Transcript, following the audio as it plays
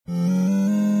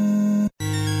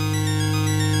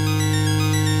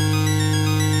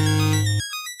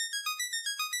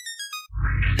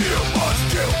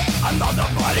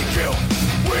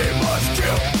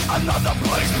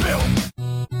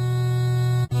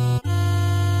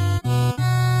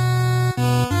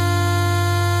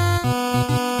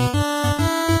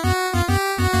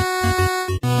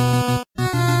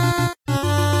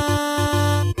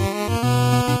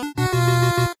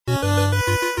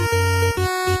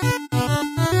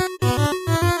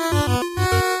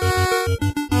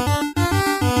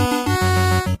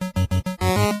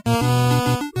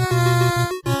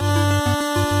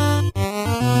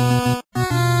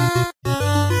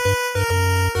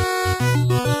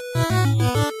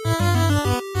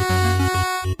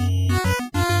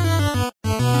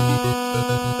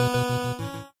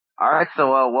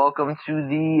Welcome to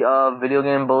the video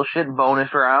game bullshit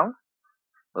bonus round.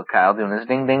 With Kyle doing his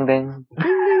ding ding ding.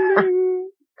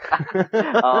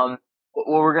 What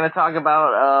we're gonna talk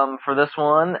about for this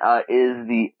one is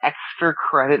the extra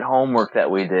credit homework that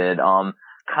we did.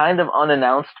 Kind of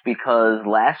unannounced because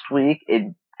last week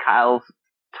Kyle's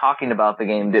talking about the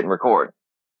game didn't record.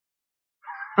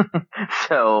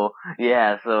 So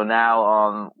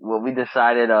now what we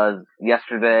decided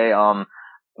yesterday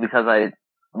because I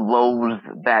loathed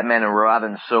Batman and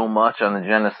Robin so much on the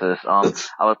Genesis, I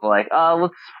was like,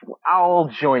 I'll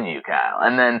join you, Kyle.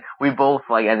 And then we both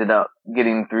ended up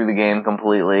getting through the game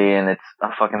completely, and it's a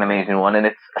fucking amazing one. And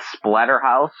it's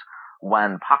Splatterhouse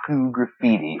Wanpaku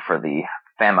Graffiti for the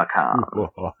Famicom.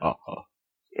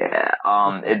 Yeah,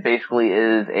 it basically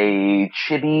is a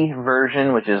chibi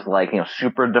version, which is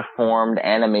super deformed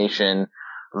animation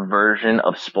version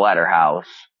of Splatterhouse,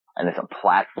 and it's a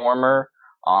platformer.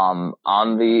 On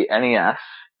the NES.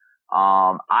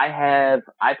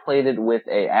 I played it with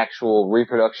a actual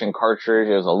reproduction cartridge.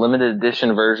 It was a limited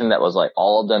edition version that was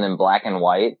all done in black and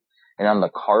white. And on the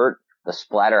cart, the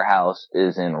Splatterhouse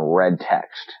is in red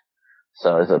text.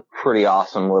 So it's a pretty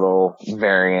awesome little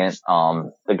variant.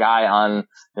 The guy on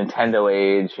Nintendo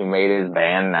Age who made it is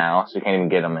banned now, so you can't even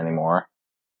get him anymore.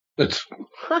 It's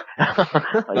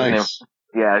nice.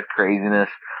 Yeah, it's craziness.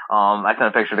 I sent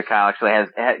a picture to Kyle. Actually,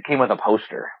 it came with a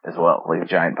poster as well, a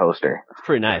giant poster. It's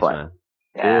pretty nice, man.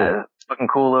 Yeah, cool. Fucking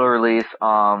cool little release.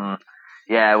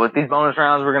 With these bonus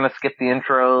rounds, we're gonna skip the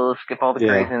intros, skip all the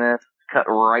craziness, cut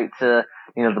right to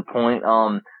the point.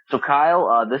 So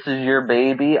Kyle, this is your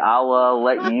baby. I'll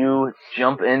let you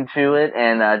jump into it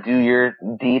and do your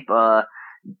deep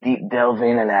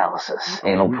delving analysis,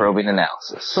 anal probing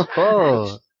analysis.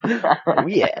 Oh,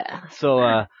 yeah. So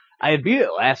I had beat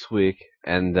it last week.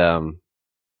 And a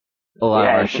lot of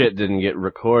our shit didn't get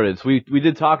recorded. So we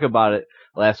did talk about it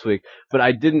last week, but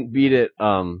I didn't beat it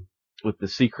with the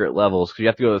secret levels, because you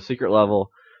have to go to the secret level.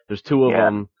 There's two of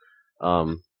them.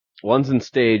 One's in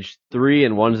stage 3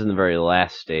 and one's in the very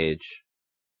last stage.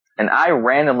 And I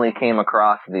randomly came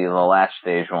across the last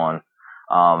stage one.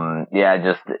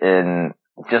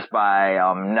 Just by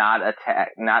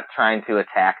not trying to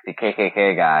attack the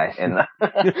KKK guy in the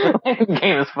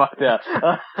game is fucked up.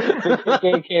 The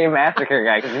KKK massacre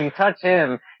guy, because if you touch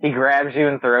him, he grabs you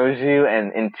and throws you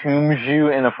and entombs you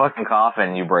in a fucking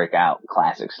coffin. You break out,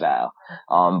 classic style.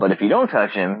 But if you don't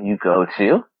touch him, you go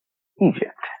to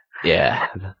Egypt. Yeah,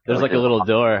 there's a little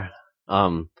door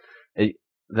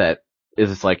that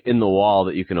is in the wall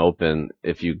that you can open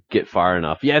if you get far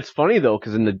enough. Yeah, it's funny though,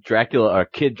 because in the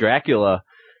Kid Dracula,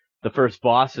 the first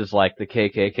boss is the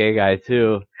KKK guy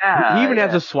too. Yeah, he even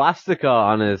has a swastika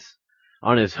on his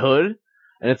hood,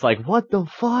 and it's what the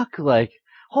fuck?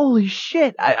 Holy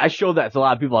shit! I showed that to a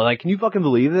lot of people. I'm can you fucking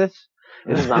believe this?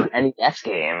 This is on an NES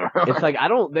game. It's they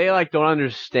don't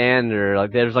understand, or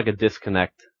there's a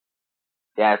disconnect.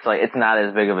 Yeah, it's not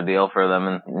as big of a deal for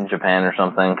them in Japan or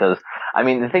something, because,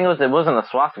 the thing was, it wasn't a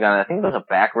swastika, I think it was a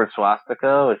backward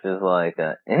swastika, which is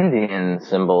an Indian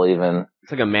symbol even.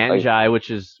 It's a manjai,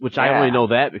 which I only know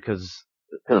that because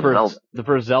the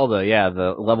first Zelda,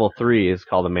 the level 3 is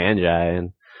called a manjai,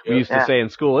 and we used to say in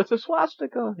school, it's a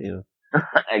swastika,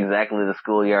 Exactly, the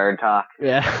schoolyard talk.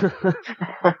 Yeah.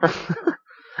 But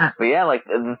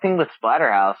the thing with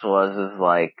Splatterhouse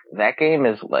is that game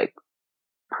is,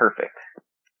 perfect.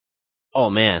 Oh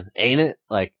man, ain't it?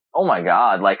 Oh my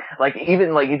god,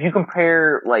 even if you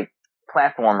compare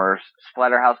platformers,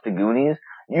 Splatterhouse to Goonies,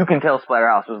 you can tell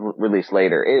Splatterhouse was released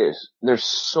later. There's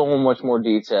so much more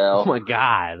detail. Oh my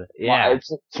god, yeah.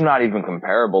 It's not even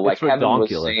comparable. It's Kevin was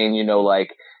saying, it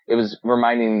was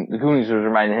the Goonies was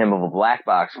reminding him of a black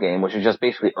box game, which is just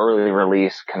basically early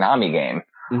release Konami game.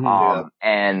 Mm-hmm.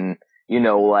 And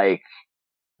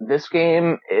this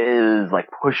game is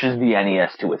pushes the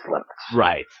NES to its limits.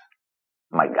 Right.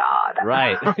 My god.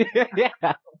 Right.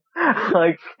 Yeah.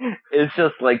 It's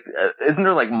just isn't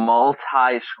there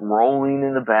multi-scrolling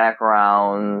in the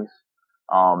backgrounds?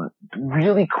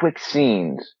 Really quick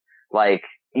scenes.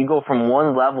 You go from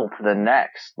one level to the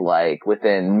next,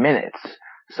 within minutes.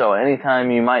 So anytime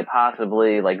you might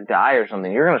possibly die or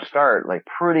something, you're gonna start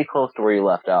pretty close to where you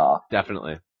left off.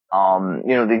 Definitely.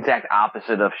 The exact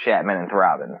opposite of Shatman and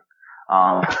Throbbing.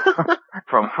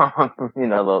 From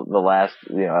the last,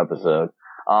 episode.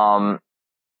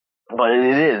 But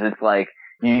it's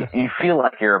you feel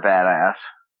like you're a badass.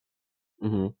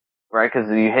 Mm-hmm. Right? Cause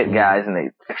you hit guys and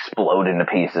they explode into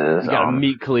pieces. You got a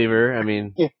meat cleaver,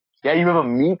 Yeah, you have a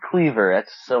meat cleaver.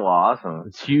 That's so awesome.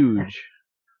 It's huge.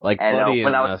 Buddy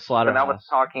when in I was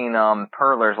talking,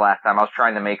 Perlers last time, I was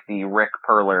trying to make the Rick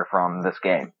Perler from this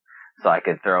game. so I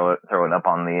could throw it up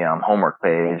on the homework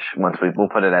page once we'll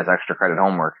put it as extra credit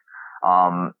homework.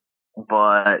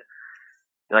 But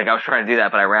like I was trying to do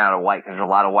that, but I ran out of white because there's a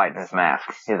lot of white in his mask.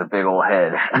 He has a big old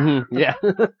head. Yeah,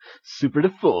 super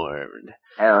deformed.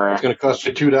 It's going to cost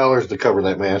you $2 to cover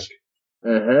that mask.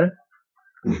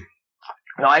 Mm-hmm.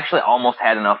 No, I actually almost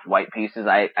had enough white pieces.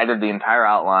 I did the entire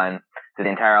outline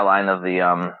of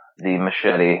the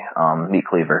machete meat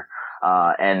cleaver,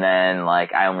 and then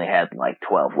like I only had like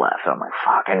 12 left. So I'm like,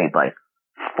 fuck, I need like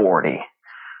 40.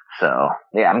 So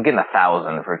yeah, I'm getting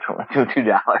 1,000 for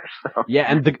 $2. So. Yeah,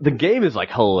 and the game is like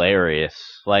hilarious.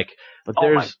 Like, but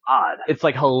oh my God, it's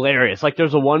like hilarious. Like,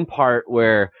 there's a one part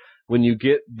where when you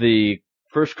get the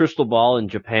first crystal ball in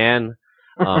Japan,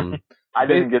 I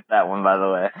didn't get that one, by the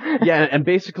way. Yeah, and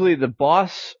basically the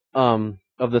boss of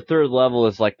the third level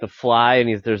is like the fly,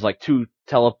 and there's like two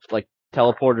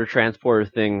teleporter transporter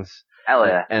things. Hell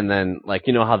yeah! And then like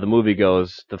you know how the movie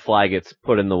goes, the fly gets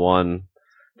put in the one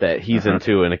that he's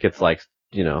into, and it gets like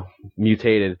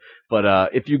mutated.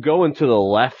 But if you go into the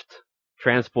left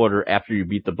transporter after you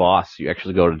beat the boss, you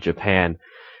actually go to Japan,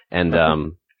 and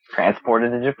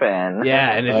transported to Japan.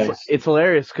 Yeah, and it's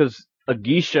hilarious because a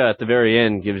geisha at the very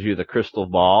end gives you the crystal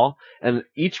ball, and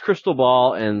each crystal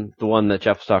ball, and the one that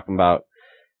Jeff was talking about,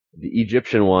 the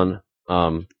Egyptian one,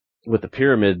 with the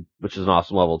pyramid, which is an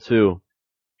awesome level too,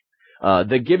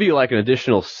 they give you like an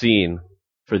additional scene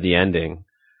for the ending.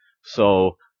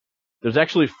 So there's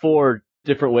actually 4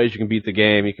 different ways you can beat the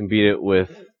game. You can beat it with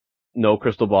no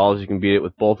crystal balls, you can beat it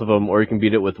with both of them, or you can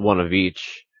beat it with one of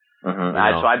each. Mm-hmm.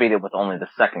 So I beat it with only the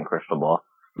second crystal ball.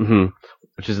 Mm-hmm.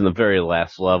 Which is in the very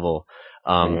last level.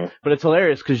 But it's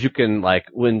hilarious because you can, like,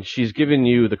 when she's giving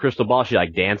you the crystal ball, she,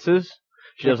 like, dances.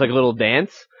 She does, like, a little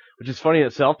dance, which is funny in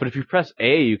itself. But if you press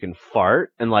A, you can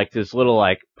fart and, like, this little,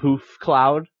 like, poof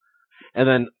cloud. And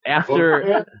then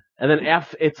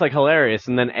it's, like, hilarious.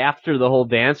 And then after the whole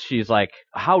dance, she's like,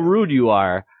 how rude you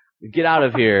are. Get out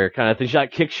of here, kind of thing. She,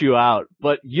 like, kicks you out.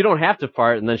 But you don't have to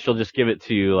fart, and then she'll just give it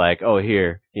to you, like, oh,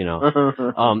 here, you know.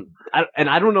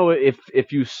 I don't know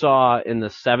if you saw in the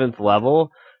 7th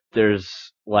level,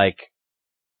 there's like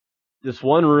this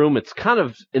one room. It's kind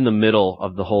of in the middle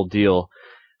of the whole deal,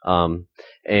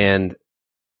 and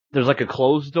there's like a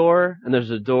closed door, and there's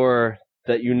a door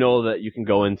that you know that you can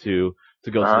go into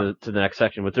to go to the next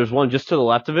section. But there's one just to the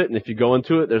left of it, and if you go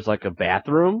into it, there's like a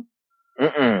bathroom.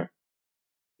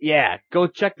 Yeah, go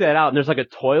check that out. And there's like a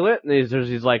toilet, and there's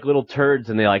these like little turds,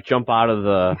 and they like jump out of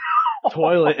the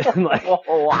toilet, and like,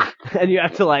 and you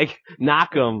have to like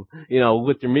knock them,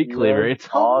 with your meat cleaver. It's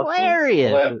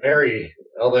hilarious.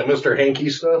 All that Mr. Hanky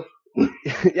stuff.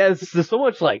 Yeah, there's so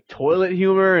much like toilet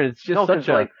humor, and it's just such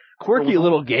a quirky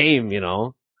little game,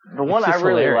 The one I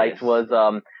really liked was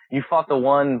you fought the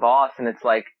one boss, and it's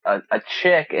like a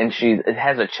chick, and it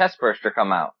has a chest burster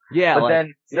come out. Yeah, but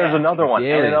then there's another one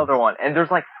and another one, and there's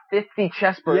like 50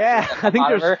 chest bursters. Yeah, I think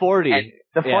there's 40. And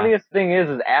the funniest thing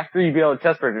is after you beat all the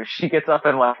chest bursters, she gets up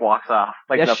and walks off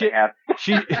like nothing happened.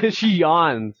 She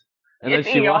yawns, and then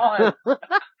she yawns.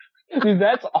 Dude,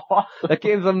 that's awesome. That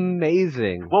game's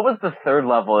amazing. What was the 3rd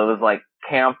level? It was like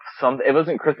Camp something. It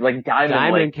wasn't Crystal, like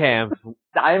Diamond Camp.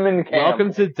 Diamond Camp.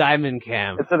 Welcome to Diamond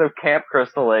Camp. Instead of Camp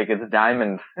Crystal Lake, it's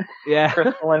Diamond. Yeah.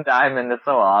 Crystal and Diamond. It's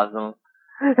so awesome.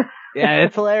 Yeah,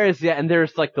 it's hilarious. Yeah, and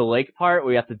there's like the lake part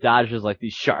where you have to dodge like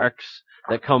these sharks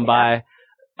that come by.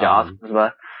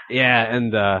 Yeah,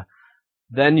 and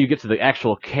then you get to the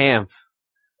actual camp.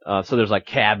 So there's like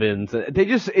cabins.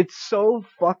 It's so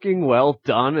fucking well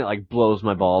done. It like blows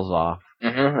my balls off.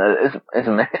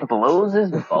 It blows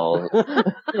his balls.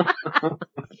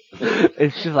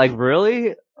 It's just like,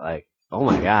 really? Like, oh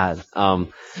my God.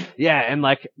 Yeah, and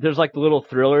like, there's like the little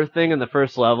thriller thing in the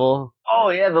first level. Oh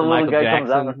yeah, the little guy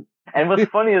comes out. And what's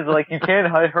funny is like, you can't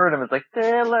hurt him. It's like,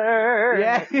 Thriller.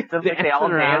 Yeah. So like, they all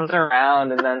dance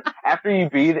around, and then after you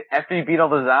beat all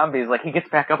the zombies, like he gets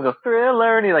back up and goes,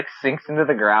 Thriller, and he like sinks into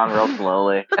the ground real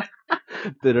slowly.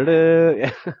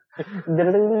 Yeah.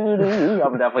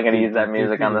 I'm definitely going to use that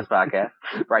music on this podcast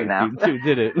right now. You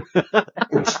did it.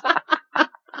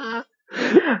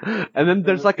 And then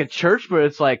there's like a church, but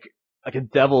it's like a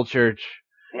devil church.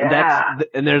 Yeah.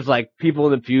 And there's like people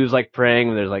in the pews like praying,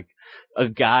 and there's like a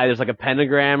guy, there's like a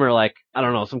pentagram or like, I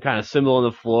don't know, some kind of symbol on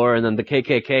the floor, and then the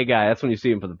KKK guy, that's when you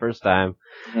see him for the first time.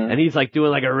 And he's like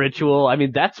doing like a ritual. I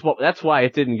mean, that's why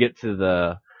it didn't get to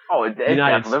the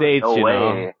United States, no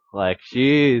way. Like,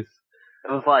 jeez. It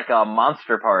was like a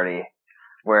Monster Party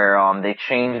where they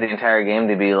changed the entire game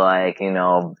to be like,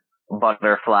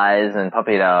 butterflies and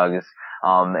puppy dogs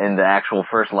in the actual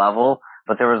first level,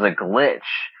 but there was a glitch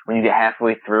when you get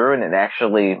halfway through, and it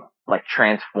actually like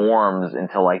transforms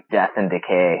into like death and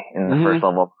decay in the first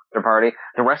level of Monster Party.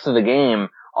 The rest of the game,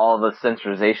 all the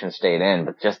sensorization stayed in,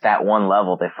 but just that one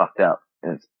level they fucked up.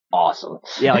 It's awesome.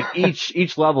 Yeah, like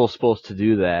each level is supposed to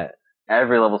do that.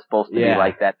 Every level's supposed to be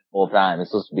like that the whole time.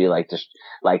 It's supposed to be like just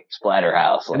like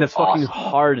Splatterhouse. Like, and it's fucking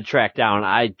hard to track down.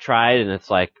 I tried and it's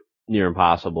like near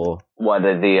impossible. What,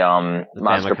 the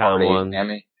Monster Party one? Yeah.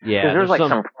 Because there's like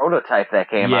some prototype that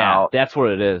came out. Yeah, that's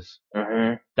what it is.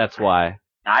 Mm-hmm. That's why.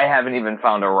 I haven't even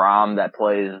found a ROM that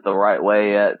plays the right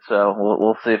way yet, so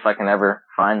we'll see if I can ever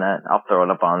find that. I'll throw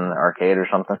it up on the arcade or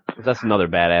something. That's another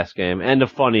badass game. And a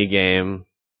funny game.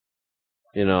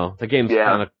 You know, the game's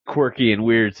kind of quirky and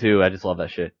weird too. I just love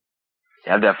that shit.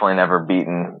 Yeah, I've definitely never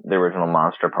beaten the original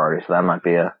Monster Party, so that might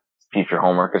be a future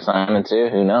homework assignment too.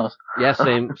 Who knows? Yeah,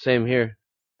 same here.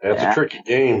 That's a tricky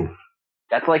game.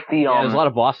 That's like the there's a lot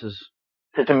of bosses.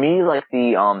 To me, like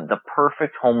the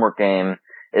perfect homework game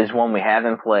is one we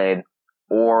haven't played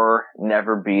or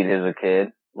never beat as a kid.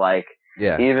 Like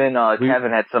even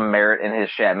Kevin had some merit in his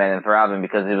Shatman and Throbbing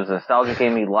because it was a nostalgic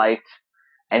game he liked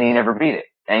and he never beat it.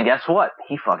 And guess what?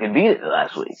 He fucking beat it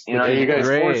last week. You know, you guys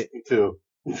forced me to.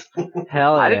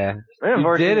 Hell yeah.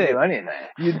 You did it. Do anything.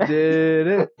 You did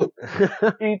it.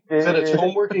 You did said it's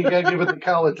homework and you gotta give it the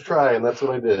college try, and that's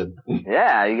what I did.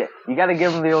 Yeah, you gotta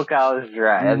give them the old college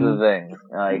try. That's the thing.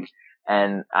 Like,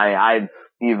 and I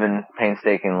even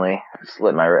painstakingly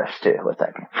slit my wrist too with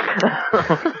that game.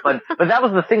 but that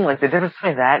was the thing, like the difference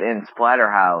between that and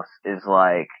Splatterhouse is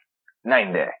like night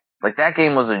and day. Like that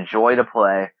game was a joy to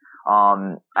play.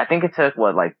 I think it took,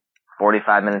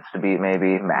 45 minutes to beat,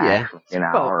 maybe, max, an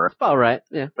hour. It's about right,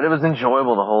 yeah. But it was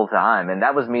enjoyable the whole time, and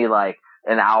that was me, like,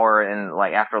 an hour, and,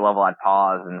 like, after a level I'd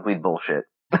pause, and we'd bullshit.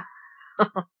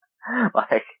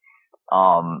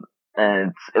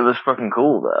 And it was fucking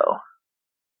cool, though.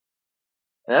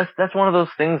 That's one of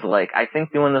those things, like, I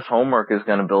think doing this homework is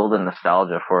gonna build a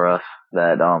nostalgia for us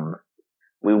that,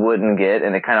 we wouldn't get,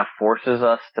 and it kind of forces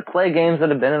us to play games that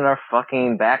have been in our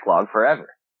fucking backlog forever.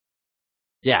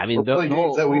 Yeah, I mean, play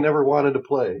games that we never wanted to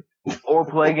play, or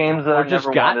play games that I just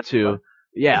never got wanted to.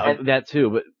 Yeah, that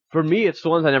too. But for me, it's the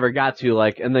ones I never got to.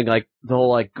 Like, and then like the whole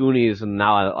like Goonies, and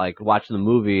now I like watching the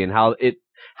movie and how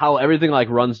everything like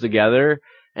runs together.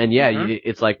 And yeah,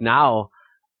 it's like now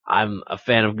I'm a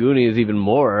fan of Goonies even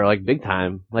more, like big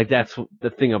time. Like that's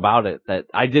the thing about it that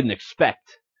I didn't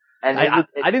expect. And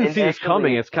I didn't see this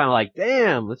coming. It's kind of like,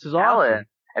 damn, this is awesome.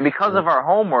 And because of our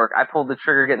homework, I pulled the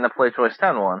trigger getting the Play Choice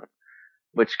 10 one,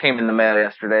 which came in the mail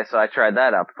yesterday, so I tried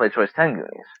that out, Play Choice 10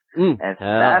 Goonies. And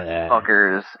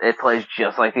fuckers, it plays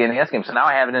just like the NES game. So now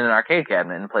I have it in an arcade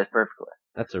cabinet and it plays perfectly.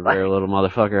 That's a rare little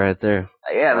motherfucker right there.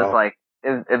 Yeah, it was like,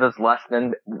 it was less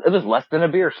than a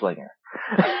beer slinger.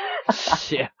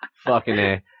 Yeah, fucking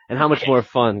A. And how much more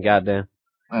fun, goddamn.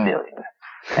 Million.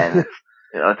 And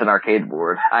it's an arcade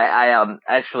board. I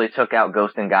actually took out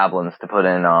Ghost and Goblins to put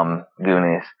in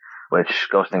Goonies, which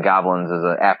Ghost and Goblins is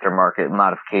an aftermarket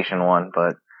modification one,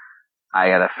 but I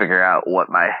gotta figure out what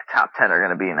my top 10 are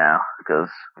gonna be now, because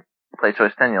Play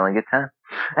Choice 10 you only get 10.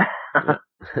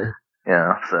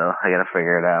 So I gotta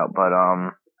figure it out. But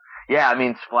yeah, I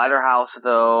mean Splatterhouse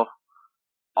though,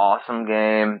 awesome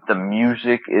game. The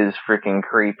music is freaking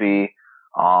creepy.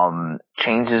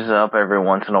 Changes up every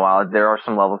once in a while. There are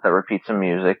some levels that repeat some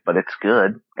music, but it's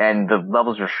good. And the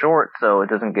levels are short, so it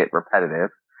doesn't get repetitive.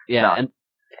 Yeah,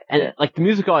 and like the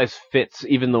music always fits,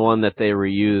 even the one that they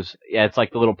reuse. Yeah, it's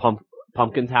like the little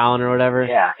Pumpkin Town or whatever.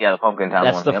 Yeah, the Pumpkin Town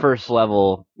That's one. the first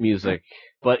level music.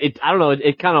 But I don't know,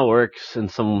 it kind of works in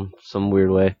some weird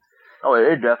way. Oh,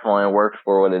 it definitely works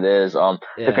for what it is.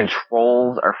 The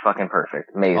controls are fucking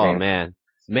perfect. Amazing. Oh, man.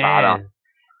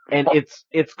 And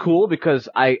it's cool because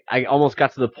I almost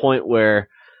got to the point where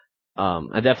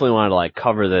I definitely wanted to like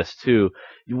cover this too.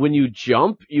 When you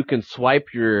jump, you can swipe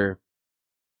your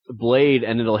blade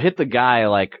and it'll hit the guy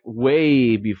like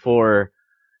way before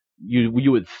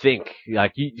you would think,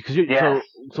 like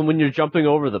so when you're jumping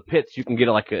over the pits, you can get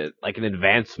like an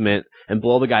advancement and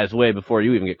blow the guy's way before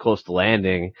you even get close to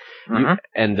landing.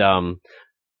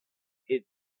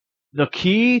 The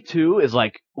key too is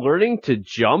like learning to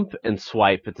jump and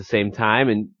swipe at the same time,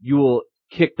 and you will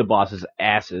kick the boss's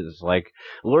asses. Like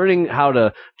learning how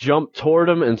to jump toward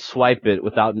them and swipe it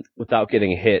without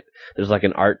getting hit. There's like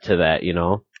an art to that, you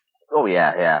know? Oh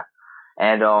yeah.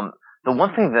 And the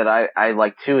one thing that I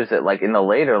like too is that like in the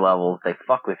later levels they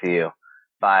fuck with you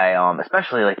by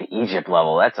especially like the Egypt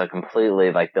level. That's a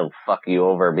completely like they'll fuck you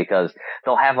over because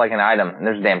they'll have like an item and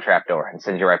there's a damn trapdoor and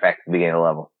sends you right back to the beginning of the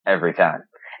level every time.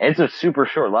 It's a super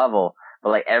short level, but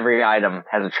like every item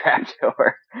has a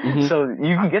trapdoor. So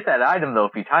you can get that item though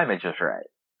if you time it just right.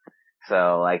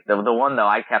 So, like, the one, though,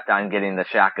 I kept on getting the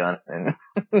shotgun and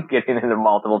getting it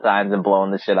multiple times and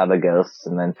blowing the shit out of the ghosts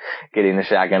and then getting the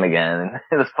shotgun again.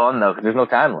 It was fun, though, because there's no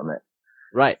time limit.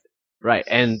 Right.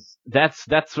 And that's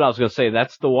what I was going to say.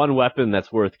 That's the one weapon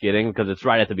that's worth getting because it's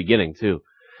right at the beginning, too.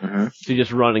 Mm-hmm. So you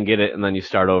just run and get it, and then you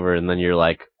start over, and then you're,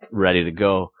 like, ready to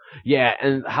go. Yeah,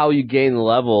 and how you gain the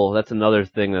level, that's another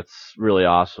thing that's really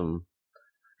awesome.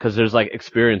 Because there's like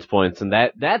experience points, and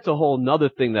that's a whole nother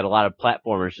thing that a lot of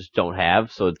platformers just don't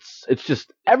have. So it's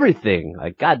just everything.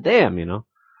 Like, goddamn, you know.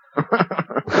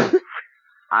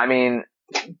 I mean,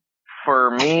 for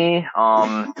me,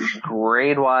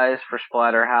 grade wise for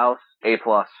Splatterhouse, A+.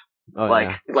 Oh,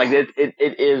 like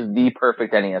it is the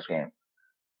perfect NES game.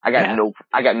 I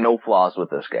got no flaws with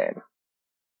this game.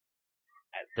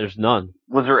 There's none.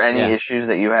 Was there any issues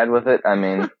that you had with it? I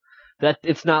mean. That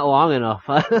it's not long enough,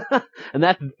 and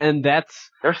that's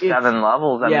there's 7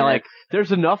 levels. I mean, like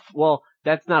there's enough. Well,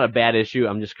 that's not a bad issue.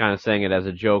 I'm just kind of saying it as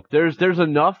a joke. There's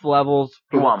enough levels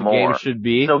for what the game should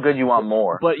be. So good, you want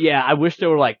more. But yeah, I wish there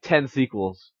were like 10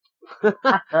 sequels.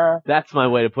 That's my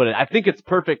way to put it. I think it's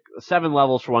perfect. 7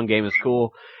 levels for one game is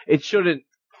cool. It shouldn't.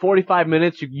 45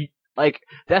 minutes. You like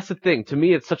that's the thing. To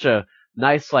me, it's such a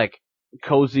nice like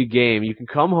cozy game. You can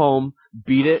come home,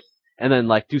 beat it. And then,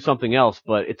 like, do something else,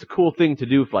 but it's a cool thing to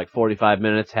do for, like, 45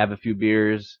 minutes, have a few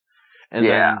beers, and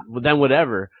then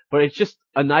whatever. But it's just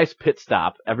a nice pit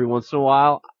stop every once in a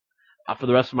while. For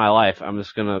the rest of my life, I'm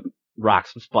just gonna rock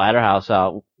some Splatterhouse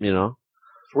out, you know?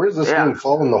 Where does this thing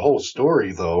fall in the whole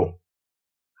story, though?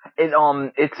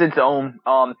 It's its own.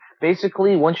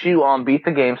 Basically, once you, beat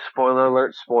the game, spoiler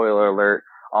alert,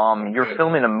 you're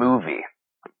filming a movie.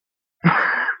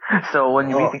 So when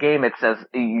you beat the game, it says,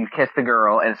 you kiss the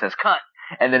girl, and it says, cut!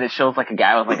 And then it shows, like, a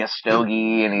guy with, like, a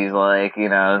stogie, and he's like, you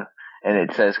know, and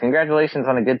it says, congratulations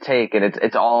on a good take, and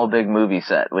it's all a big movie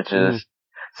set, which is,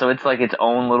 so it's like its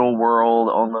own little world,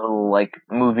 own little, like,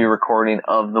 movie recording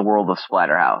of the world of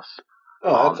Splatterhouse.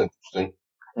 Oh, that's interesting.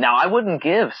 Now, I wouldn't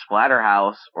give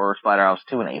Splatterhouse or Splatterhouse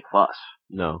 2 an A+.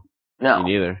 No. No.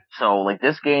 Me neither. So, like,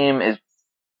 this game is,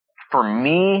 for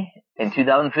me, in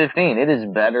 2015, it is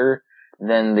better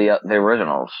than the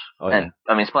originals. Oh, yeah. And,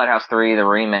 I mean, Splatterhouse 3, the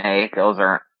remake, those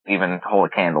aren't even hold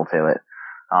a candle to it.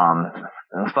 And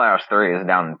Splatterhouse 3 is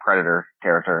down in Predator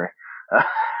territory.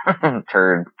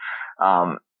 Turd.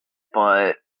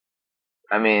 But,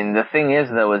 I mean, the thing is,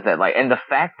 though, is that, like, and the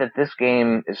fact that this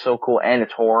game is so cool and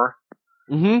it's horror.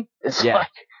 Mm-hmm. It's yeah. like,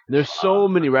 there's so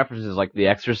many references, like The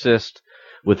Exorcist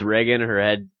with Reagan, her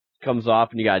head comes off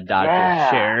and you gotta dodge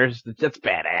those chairs. That's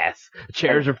badass. The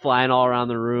chairs are flying all around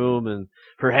the room and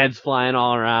her head's flying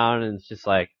all around, and it's just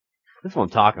like, that's what I'm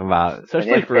talking about.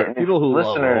 Especially for people who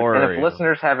love horror. And if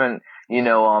listeners haven't,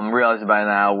 realized by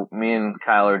now, me and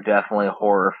Kyle are definitely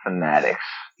horror fanatics.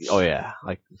 Oh yeah,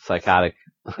 like psychotic.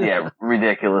 Yeah,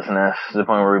 ridiculousness to the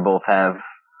point where we both have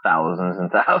thousands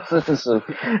and thousands of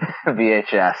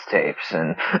VHS tapes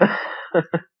and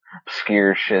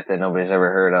obscure shit that nobody's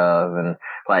ever heard of, and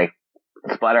like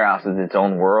Splatterhouse is its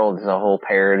own world. It's a whole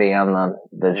parody on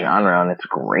the genre, and it's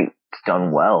great. It's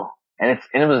done well, and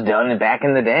it was done back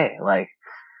in the day. Like,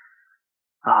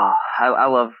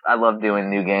 I love doing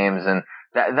new games, and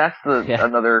that's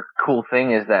another cool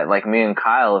thing is that like me and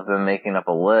Kyle have been making up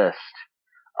a list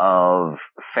of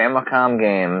Famicom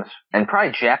games and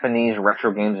probably Japanese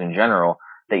retro games in general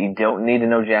that you don't need to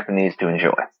know Japanese to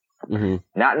enjoy. Mm-hmm.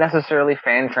 Not necessarily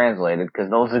fan translated, because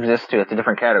those exist too. It's a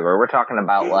different category. We're talking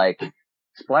about like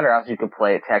Splatterhouse. You could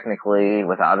play it technically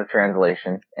without a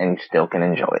translation, and you still can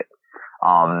enjoy it.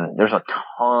 There's a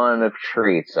ton of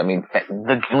treats. I mean,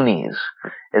 The Goonies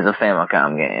is a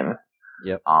Famicom game.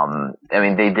 Yep. I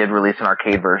mean, they did release an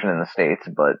arcade version in the States,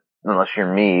 but unless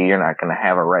you're me, you're not going to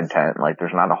have a red tent. Like,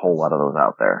 there's not a whole lot of those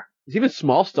out there. There's even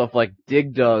small stuff like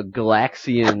Dig Dug,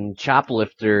 Galaxian,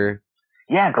 Choplifter.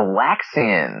 Yeah,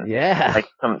 Galaxian. Yeah. Like,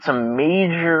 some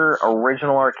major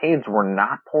original arcades were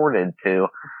not ported to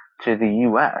the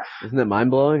U.S. Isn't that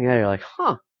mind-blowing? Yeah, you're like,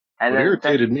 huh. And what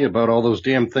irritated me about all those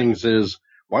damn things is,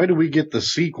 why do we get the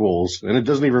sequels? And it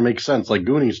doesn't even make sense. Like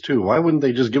Goonies 2. Why wouldn't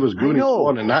they just give us Goonies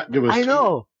 1 and not give us 2? I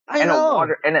know.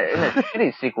 And a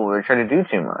shitty sequel where they try to do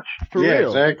too much. For real.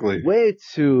 Exactly. Way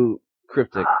too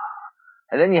cryptic.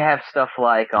 And then you have stuff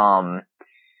like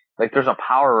there's a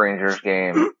Power Rangers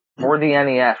game for the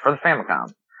NES, for the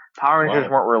Famicom. Power Rangers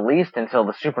weren't released until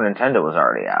the Super Nintendo was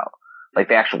already out. Like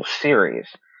the actual series.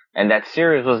 And that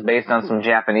series was based on some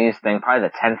Japanese thing, probably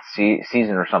the 10th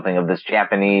season or something of this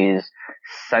Japanese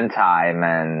Sentai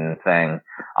Men thing.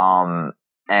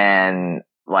 And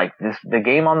like the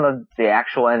game on the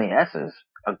actual NES is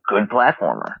a good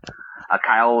platformer.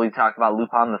 Kyle, we talked about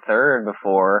Lupin the Third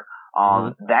before.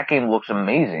 That game looks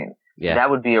amazing. Yeah. That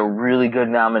would be a really good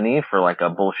nominee for like a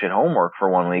bullshit homework for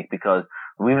 1 week because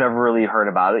we've never really heard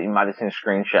about it. You might have seen a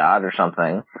screenshot or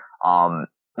something.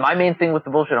 My main thing with the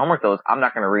bullshit homework though is I'm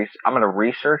going to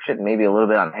research it, maybe a little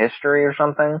bit on history or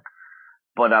something,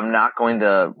 but I'm not going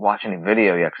to watch any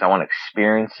video yet because I want to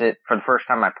experience it. For the first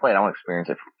time I play it, I want to experience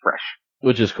it fresh.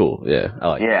 Which is cool, yeah. I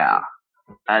like Yeah.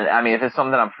 And I mean, if it's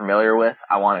something I'm familiar with,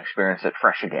 I want to experience it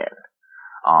fresh again.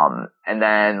 And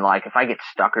then like if I get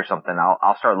stuck or something,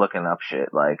 I'll start looking up shit.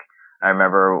 Like I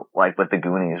remember like with the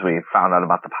Goonies, we found out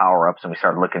about the power-ups and we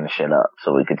started looking the shit up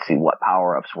so we could see what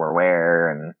power-ups were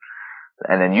where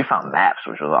and then you found maps,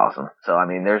 which was awesome. So I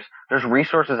mean, there's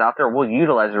resources out there. We'll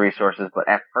utilize the resources, but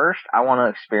at first I want to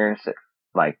experience it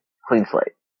like clean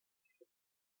slate.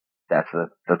 That's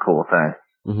the cool thing.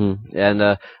 Mm-hmm.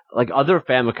 And like other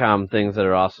Famicom things that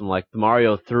are awesome, like the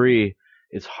Mario 3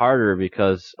 is harder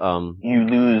because you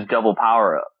lose double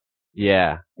power up.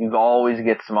 Yeah. You always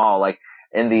get small. Like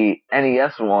in the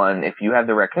NES one, if you have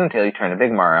the raccoon tail, you turn to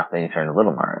Big Mario, then you turn to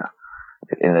Little Mario.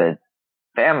 In the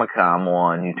Famicom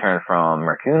one, you turn from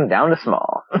raccoon down to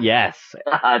small. Yes.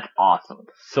 That's awesome.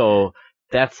 So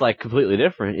that's like completely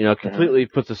different, you know, completely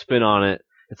puts a spin on it.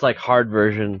 It's like hard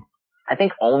version. I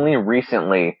think only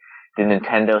recently did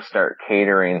Nintendo start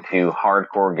catering to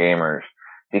hardcore gamers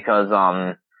because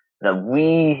the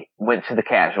Wii went to the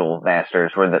casual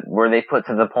masters where they put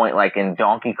to the point like in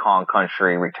Donkey Kong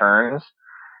Country Returns,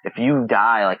 if you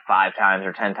die like 5 times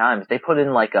or 10 times, they put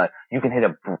in like you can hit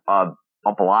a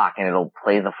block and it'll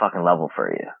play the fucking level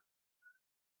for you.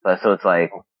 So it's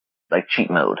like cheat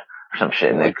mode or some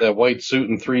shit. Like that white suit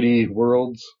in 3D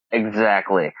Worlds.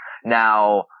 Exactly.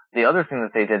 Now the other thing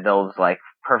that they did though was like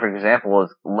perfect example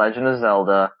is Legend of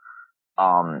Zelda.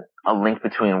 A Link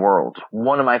Between Worlds.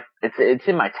 It's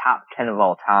in my top 10 of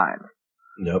all time.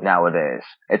 Nope. Nowadays.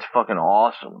 It's fucking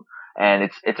awesome. And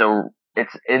it's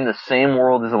in the same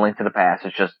world as A Link to the Past.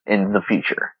 It's just in the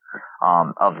future,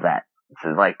 of that.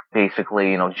 It's like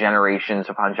basically, you know, generations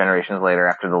upon generations later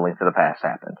after the Link to the Past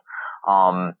happened.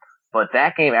 But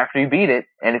that game, after you beat it,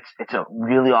 and it's a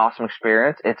really awesome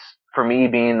experience. It's, for me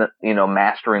being, you know,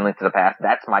 mastering Link to the Past,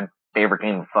 that's my favorite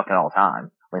game of fucking all time.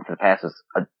 Link to the Past is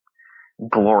a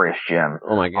glorious gem.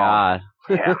 Oh my god.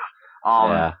 Yeah.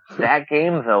 Yeah. That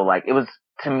game though, like it was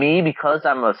to me because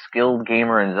I'm a skilled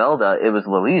gamer in Zelda, it was a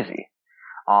little easy.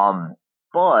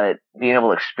 But being able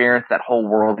to experience that whole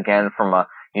world again from a,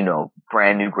 you know,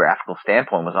 brand new graphical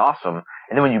standpoint was awesome.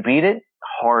 And then when you beat it,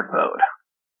 hard mode.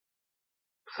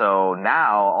 So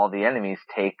now all the enemies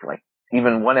take like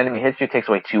even one enemy hits you takes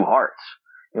away 2 hearts.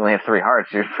 You only have 3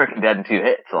 hearts, you're freaking dead in 2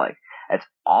 hits. Like that's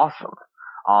awesome.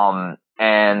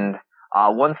 And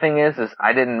one thing is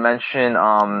I didn't mention,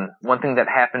 one thing that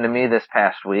happened to me this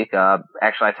past week,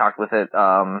 actually I talked with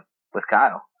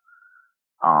Kyle.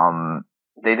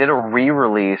 They did a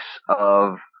re-release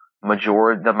of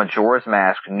the Majora's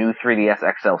Mask new 3DS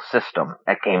XL system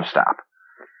at GameStop.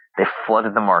 They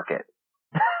flooded the market.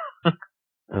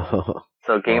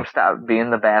 So GameStop,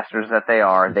 being the bastards that they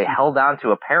are, they held on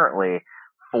to apparently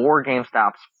 4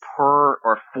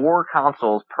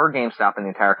 consoles per GameStop in the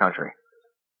entire country.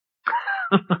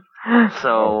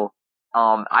 So,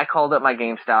 I called up my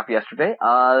GameStop yesterday.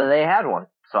 They had one.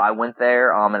 So I went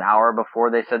there, an hour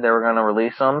before they said they were going to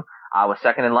release them. I was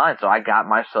second in line. So I got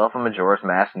myself a Majora's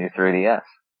Mask new 3DS.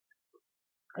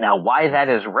 Now, why that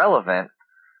is relevant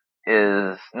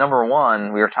is, number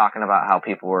one, we were talking about how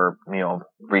people were, you know,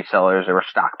 resellers, they were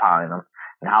stockpiling them,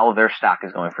 and how their stock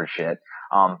is going for shit.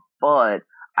 But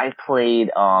I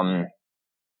played,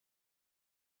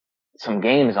 some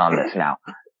games on this now.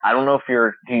 I don't know if do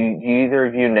either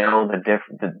of you know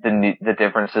the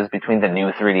differences between the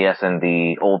new 3DS and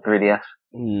the old 3DS?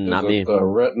 Not me.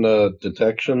 Retina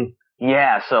detection?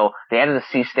 Yeah, so they added a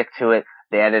C-stick to it,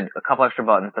 they added a couple extra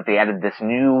buttons, but they added this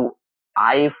new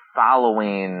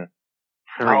eye-following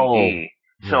 3D.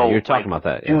 Oh, so you're talking about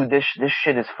that. Yeah. Dude, this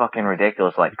shit is fucking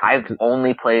ridiculous. Like, I've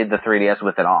only played the 3DS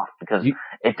with it off, because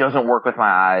it doesn't work with my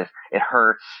eyes, it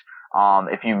hurts.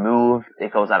 If you move,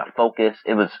 it goes out of focus.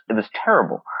 It was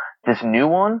terrible. This new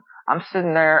one, I'm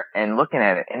sitting there and looking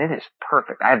at it, and it is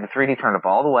perfect. I have the 3D turned up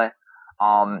all the way.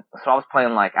 So I was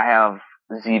playing, like, I have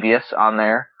Xevious on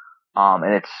there,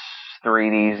 and it's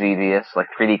 3D Xevious, like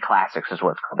 3D Classics is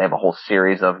what it's called. They have a whole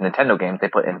series of Nintendo games they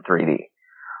put in 3D.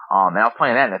 And I was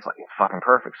playing that, and it's like fucking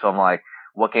perfect. So I'm like,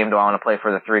 what game do I want to play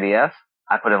for the 3DS?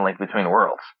 I put in Link Between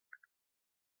Worlds.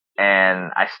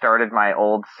 And I started my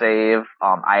old save.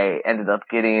 I ended up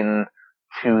getting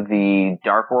to the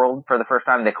Dark World for the first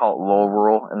time. They call it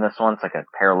Lorule in this one. It's like a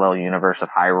parallel universe of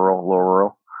Hyrule,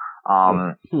 Lorule.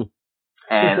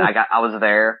 And I was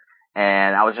there,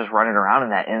 and I was just running around in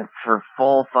that, and for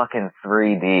full fucking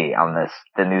 3D on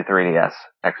the new 3DS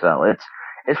XL.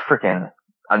 It's freaking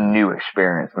a new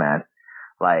experience, man.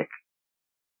 Like,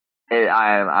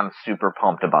 I'm super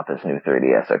pumped about this new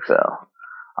 3DS XL.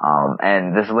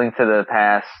 And this Link to the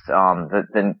Past,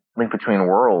 the Link Between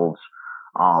Worlds,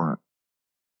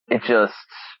 it just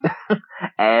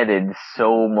added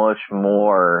so much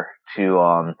more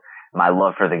to, my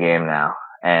love for the game now.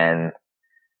 And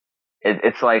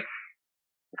it's like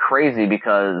crazy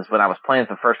because when I was playing it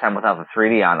the first time without the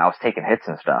 3D on, I was taking hits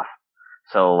and stuff.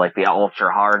 So like the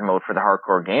ultra hard mode for the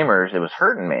hardcore gamers, it was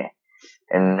hurting me.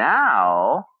 And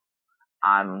now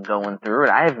I'm going through it.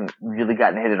 I haven't really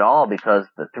gotten hit at all because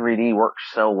the 3D works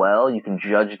so well. You can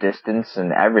judge distance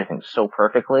and everything so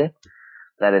perfectly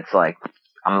that it's like,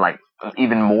 I'm like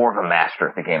even more of a master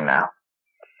at the game now.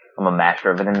 I'm a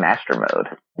master of it in master mode.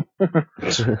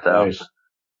 So, Nice.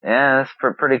 yeah, it's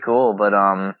pretty cool. But,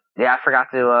 yeah, I forgot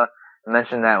to,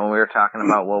 mention that when we were talking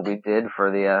about what we did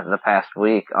for the past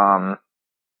week.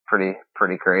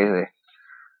 Pretty crazy.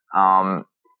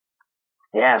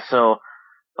 Yeah, so,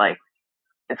 like,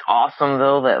 it's awesome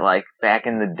though that like back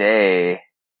in the day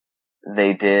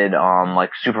they did like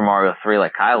Super Mario 3,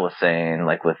 like Kyle was saying,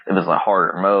 like it was a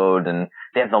harder mode, and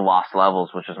they have the Lost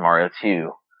Levels, which is Mario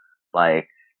 2. Like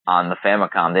on the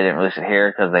Famicom, they didn't release it here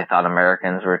because they thought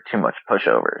Americans were too much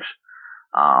pushovers.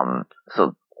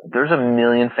 So there's a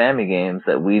million Fami games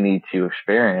that we need to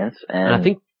experience, and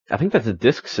I think that's a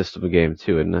disc system game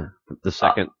too, and the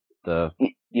second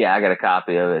yeah, I got a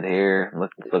copy of it here.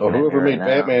 Whoever made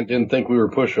Batman didn't think we were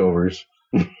pushovers.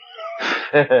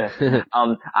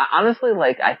 Honestly,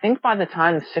 like, I think by the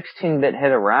time 16-bit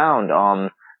hit around,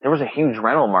 there was a huge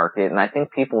rental market, and I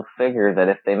think people figured that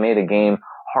if they made a game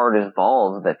hard as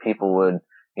balls, that people would,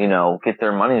 get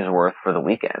their money's worth for the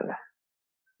weekend.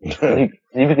 You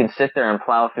can sit there and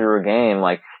plow through a game,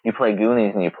 like, you play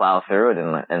Goonies and you plow through it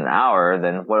in an hour,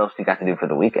 then what else do you got to do for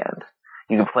the weekend?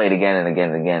 You can play it again and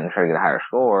again and again and try to get a higher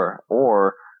score,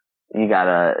 or you got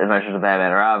Adventures of Batman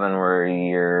and Robin where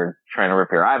you're trying to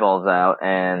rip your eyeballs out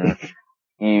and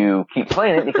you keep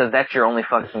playing it because that's your only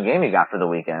fucking game you got for the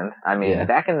weekend. I mean,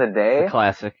 back in the day,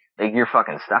 classic. Like, you're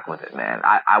fucking stuck with it, man.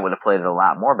 I would have played it a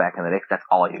lot more back in the day because that's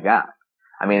all you got.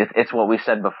 I mean, it's what we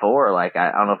said before. Like, I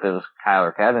don't know if it was Kyle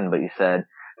or Kevin, but you said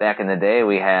back in the day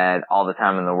we had all the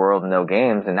time in the world, no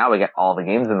games, and now we got all the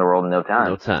games in the world, no time.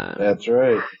 No time. That's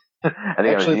right.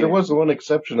 Actually, there was one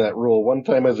exception to that rule. One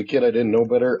time as a kid, I didn't know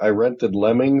better. I rented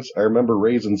Lemmings. I remember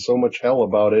raising so much hell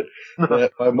about it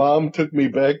that my mom took me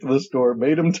back to the store,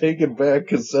 made him take it back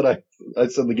because I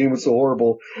said the game was so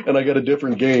horrible, and I got a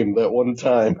different game that one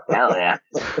time. Hell yeah.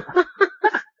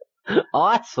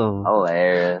 Awesome.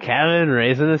 Hilarious. Kevin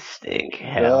raising a stink.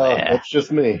 Hell yeah. That's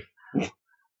just me.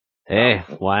 Hey,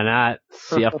 why not?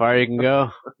 See how far you can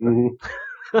go.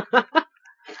 Mm-hmm.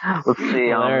 Let's see.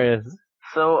 Hilarious.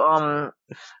 So,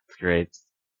 It's great.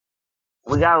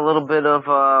 we got a little bit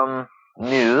of,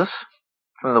 news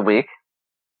from the week.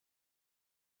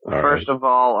 First of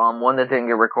all, one that didn't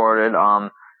get recorded,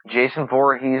 Jason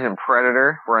Voorhees and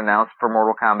Predator were announced for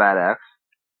Mortal Kombat X.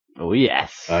 Oh,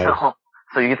 yes.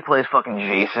 So you get to play as fucking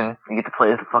Jason, you get to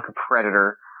play as the fucking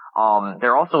Predator.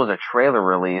 There also was a trailer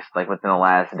released, like, within the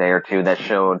last day or two that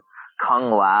showed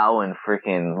Kung Lao and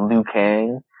freaking Liu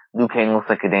Kang. Liu Kang looks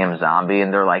like a damn zombie,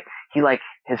 and they're like,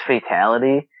 his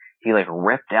fatality, he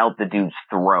ripped out the dude's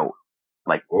throat.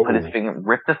 Put his finger,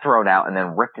 ripped the throat out, and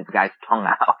then ripped his guy's tongue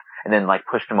out, and then,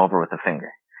 pushed him over with a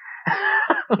finger.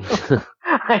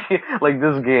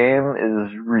 This game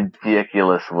is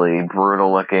ridiculously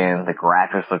brutal looking, the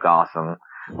graphics look awesome.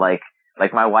 Like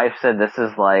my wife said, this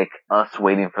is like us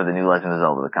waiting for the new Legend of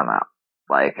Zelda to come out.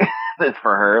 It's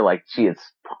for her, she is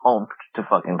pumped to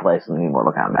fucking play some new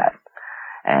Mortal Kombat.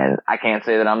 And I can't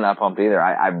say that I'm not pumped either.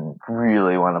 I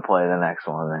really want to play the next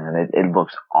one, man. It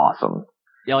looks awesome.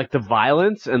 Yeah, the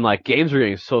violence and games are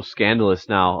getting so scandalous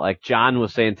now. Like John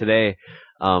was saying today,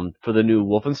 for the new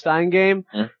Wolfenstein game,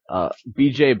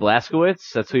 BJ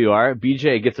Blazkowicz, that's who you are.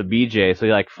 BJ gets a BJ, so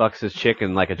he fucks his chick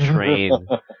in a train.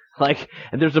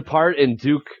 And there's a part in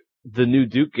the new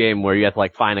Duke game where you have to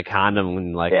find a condom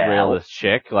and rail this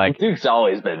chick. Duke's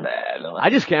always been bad. I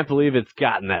just can't believe it's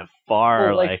gotten that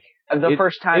far. The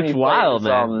first time it's you wild,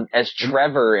 play man. As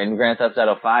Trevor in Grand Theft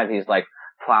Auto 5, he's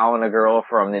plowing a girl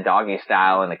from the doggy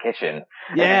style in the kitchen.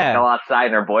 Yeah. And go outside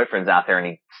and her boyfriend's out there and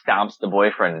he stomps the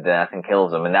boyfriend to death and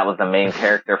kills him. And that was the main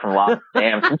character from Lost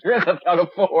Dam from Grand Theft Auto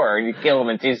 4. And you kill him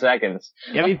in 2 seconds.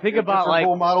 Yeah, I mean, think about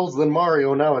role models than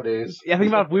Mario nowadays. Yeah, think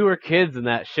about if we were kids and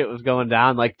that shit was going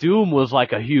down. Doom was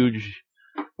a huge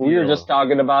We were just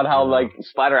talking about how like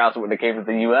Splatterhouse would have came to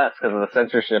the U.S. because of the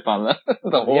censorship on the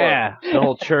horror. Yeah, the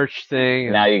whole church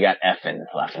thing. Now you got effing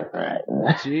left and right.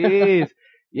 Jeez.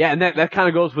 Yeah, and that kind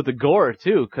of goes with the gore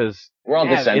too, because we're all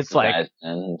desensitized.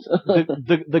 It's like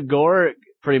the gore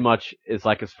pretty much is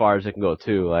like as far as it can go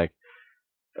too. Like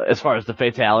as far as the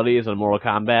fatalities in Mortal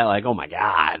Kombat, like oh my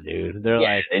god, dude, they're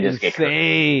like they just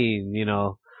insane. You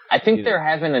know. I think they're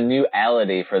having a new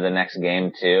ality for the next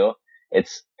game too.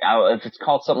 It's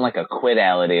called something like a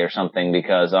quidality or something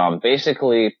because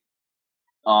basically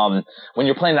when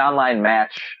you're playing an online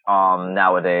match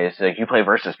nowadays, like you play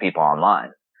versus people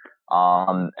online.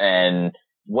 And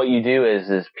what you do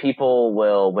is people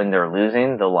will, when they're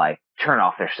losing, they'll like turn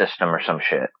off their system or some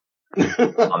shit.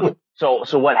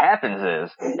 So what happens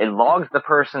is it logs the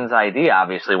person's ID,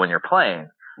 obviously, when you're playing.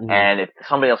 Mm-hmm. And if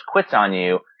somebody else quits on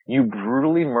you, you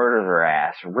brutally murder their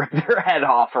ass, rip their head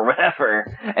off or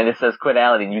whatever, and it says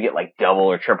quidality, and you get like double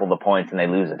or triple the points, and they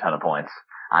lose a ton of points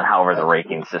on however the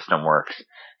ranking system works.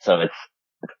 So it's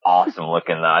awesome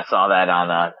looking though. I saw that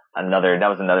on another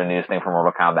news thing from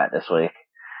Mortal Kombat this week.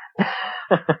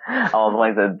 I was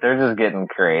like, they're just getting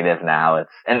creative now.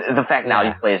 And the fact now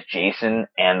you play as Jason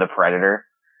and the Predator.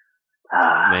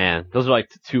 Man, those are like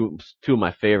two of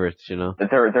my favorites, you know.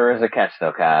 There is a catch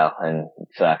though, Kyle, and it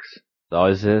sucks. It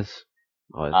always is.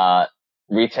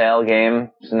 Retail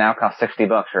game now costs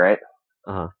 $60, right?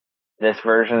 Uh-huh. This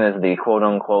version is the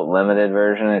quote-unquote limited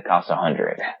version. It costs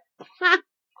 $100.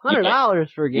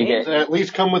 $100 for a game? Does it at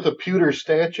least come with a pewter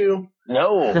statue?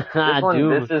 No. This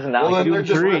is not. Well, then they're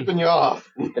just ripping you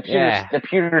off. The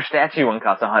pewter statue one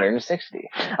costs $160.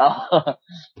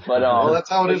 Well, that's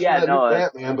how it is for that new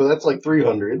Batman, but that's like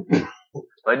 $300.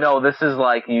 But no, this is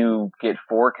like you get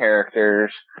 4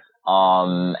 characters,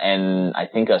 and I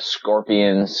think a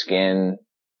scorpion skin,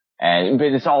 but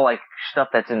it's all like stuff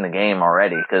that's in the game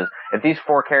already, because if these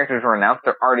 4 characters were announced,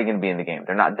 they're already going to be in the game.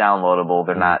 They're not downloadable.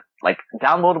 They're not, like,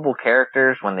 downloadable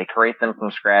characters when they create them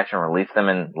from scratch and release them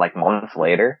in, like, months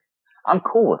later. I'm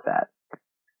cool with that.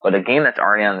 But a game that's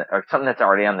already or something that's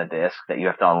already on the disc that you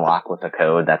have to unlock with a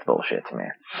code, that's bullshit to me.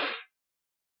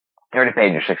 You already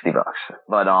paid your $60.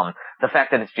 But, the fact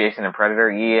that it's Jason and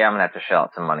Predator, yeah, I'm gonna have to shell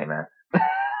out some money, man.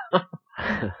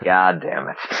 God damn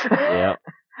it. Yeah.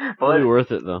 But it'll be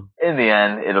worth it, though. In the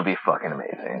end, it'll be fucking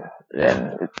amazing. Yeah.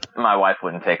 And my wife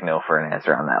wouldn't take no for an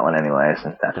answer on that one anyway,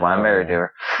 since that's why I'm married to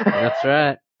her. That's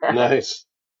right. Nice.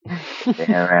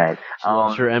 Yeah, right.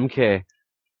 Sure, MK.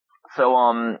 So,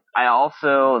 I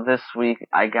also, this week,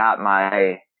 I got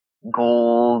my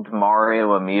gold Mario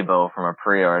amiibo from a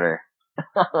pre-order.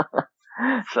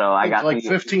 So I got like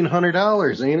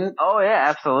 $1,500, ain't it? Oh yeah,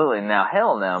 absolutely. Now,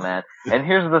 hell no, man. And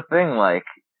here's the thing, like,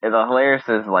 the hilarious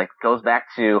is, like, goes back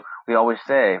to, we always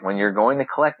say, when you're going to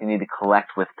collect, you need to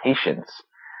collect with patience.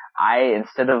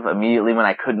 Instead of immediately when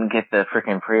I couldn't get the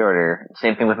freaking pre-order,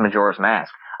 same thing with Majora's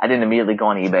Mask, I didn't immediately go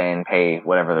on eBay and pay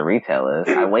whatever the retail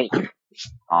is. I wait.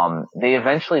 They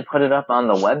eventually put it up on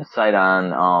the website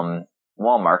on,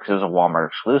 Walmart, because it was a Walmart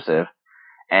exclusive,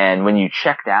 and when you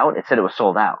checked out, it said it was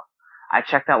sold out. I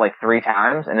checked out like 3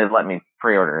 times, and it let me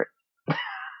pre-order it.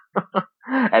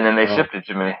 And then they shipped it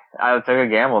to me. I took a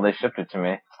gamble, they shipped it to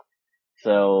me.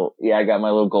 So, yeah, I got my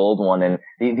little gold one, and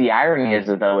the irony is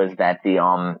that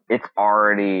it's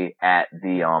already at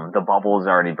the bubble is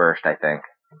already burst, I think,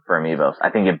 for amiibos. I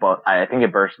think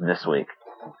it burst this week.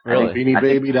 Really? Beanie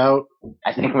Babied out?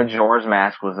 I think Majora's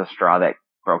Mask was the straw that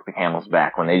broke the camel's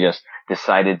back when they just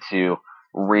decided to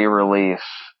re-release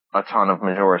a ton of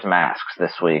Majora's Masks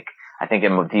this week. I think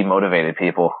it demotivated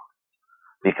people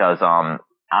because I'm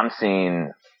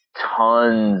seeing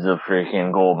tons of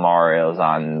freaking gold Marios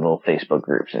on little Facebook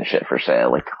groups and shit for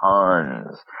sale, like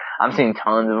tons. I'm seeing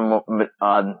tons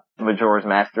of Majora's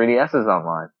Mask 3DSs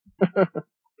online.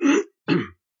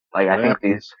 Like I think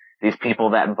these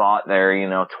people that bought their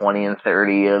 20 and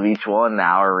 30 of each one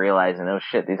now are realizing, oh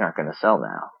shit, these aren't going to sell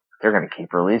now. They're going to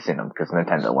keep releasing them because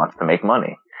Nintendo wants to make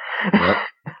money. Yep.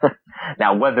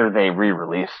 Now, whether they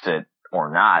re-released it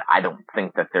or not, I don't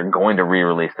think that they're going to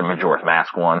re-release the Majora's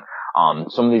Mask one.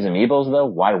 Some of these amiibos, though,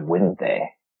 why wouldn't they?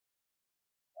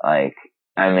 Like,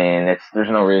 I mean, there's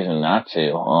no reason not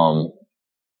to.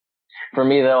 For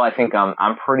me, though, I think I'm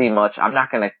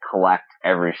not going to collect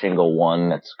every single one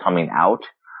that's coming out.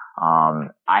 I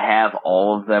have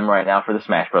all of them right now for the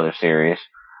Smash Brothers series.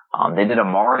 They did a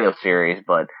Mario series,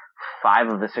 but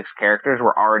 5 of the 6 characters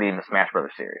were already in the Smash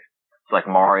Brothers series. So like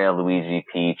Mario, Luigi,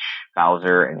 Peach,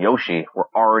 Bowser, and Yoshi were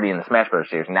already in the Smash Brothers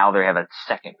series. Now they have a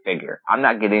second figure. I'm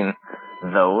not getting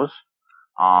those.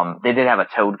 They did have a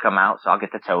Toad come out, so I'll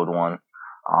get the Toad one.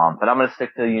 But I'm gonna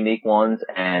stick to the unique ones,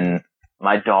 and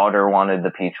my daughter wanted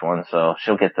the Peach one, so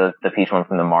she'll get the Peach one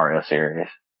from the Mario series.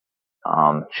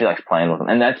 She likes playing with them.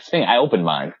 And that's the thing, I opened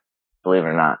mine, believe it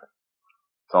or not.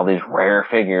 It's all these rare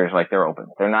figures, like they're open.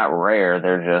 They're not rare,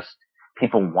 they're just,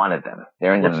 people wanted them.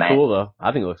 They're in demand. Looks cool though.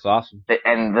 I think it looks awesome.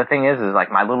 And the thing is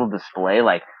like my little display,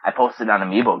 like I posted on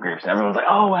Amiibo groups and everyone's like,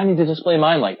 oh, I need to display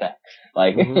mine like that.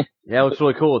 Like, yeah, it looks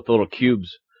really cool with the little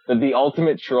cubes. The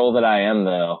ultimate troll that I am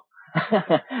though,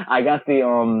 I got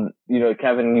the,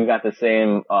 Kevin, you got the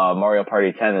same, Mario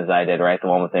Party 10 as I did, right? The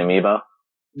one with the Amiibo?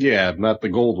 Yeah, not the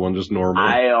gold one, just normal.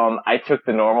 I took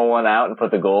the normal one out and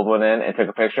put the gold one in and took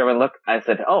a picture of it. Look, I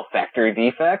said, oh, factory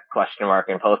defect, ?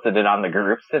 And posted it on the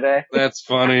groups today. That's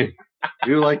funny.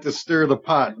 You like to stir the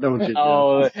pot, don't you?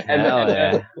 Oh,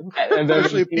 yeah. And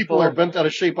especially if people are bent out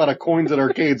of shape out of coins at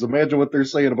arcades. Imagine what they're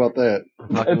saying about that.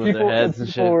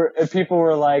 And people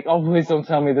were like, oh, please don't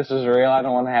tell me this is real. I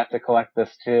don't want to have to collect this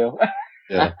too.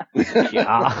 Yeah.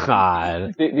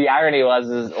 God. The irony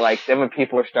is like, then when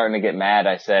people were starting to get mad,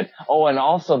 I said, oh, and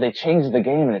also they changed the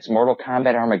game and it's Mortal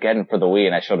Kombat Armageddon for the Wii,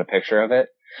 and I showed a picture of it.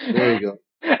 There you go.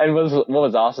 And what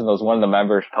was awesome was one of the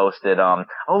members posted, oh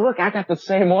look, I got the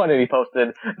same one, and he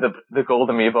posted the gold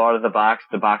amiibo out of the box.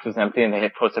 The box was empty, and they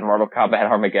had posted Mortal Kombat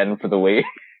Armageddon for the Wii.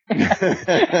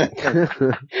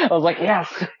 I was like,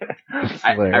 yes.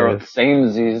 I wrote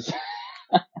samesies.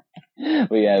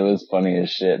 But yeah, it was funny as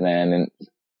shit, man. And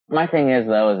my thing is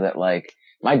though, is that like,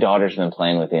 my daughter's been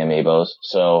playing with the amiibos,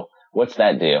 so what's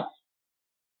that do?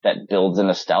 That builds a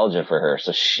nostalgia for her.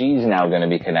 So she's now going to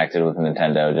be connected with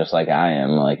Nintendo just like I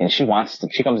am. Like, and she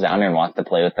comes down here and wants to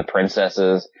play with the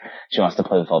princesses. She wants to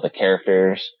play with all the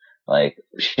characters. Like,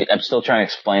 I'm still trying to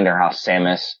explain to her how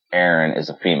Samus Aran is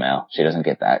a female. She doesn't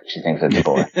get that. She thinks it's a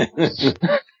boy.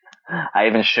 I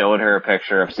even showed her a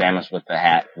picture of Samus with the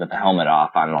helmet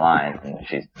off on the line, and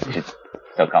she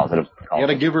still calls it a. You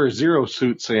gotta give her a Zero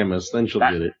Suit Samus, then she'll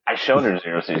get it. I showed her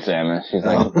Zero Suit Samus. She's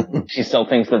like, she still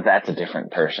thinks that that's a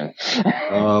different person.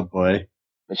 Oh boy.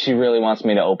 But she really wants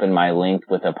me to open my Link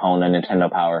with Epona Nintendo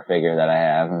Power figure that I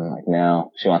have. And I'm like,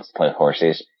 no, she wants to play with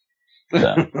horsies.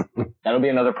 So that'll be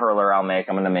another perler I'll make.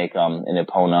 I'm gonna make an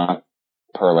Epona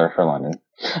perler for London.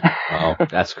 Oh,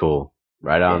 that's cool.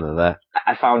 Right on to that.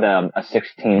 I found a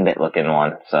 16-bit looking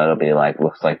one, so it'll be like,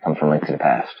 looks like it comes from Link to the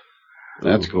Past.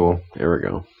 That's cool. Here we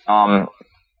go.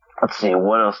 Let's see,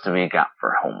 what else do we got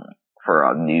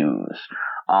for news?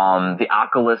 The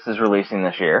Oculus is releasing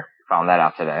this year. Found that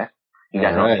out today. You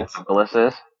guys know what the Oculus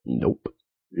is? Nope.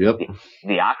 Yep.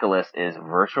 The Oculus is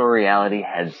virtual reality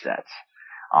headsets.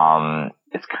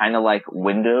 It's kind of like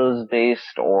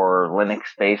Windows-based or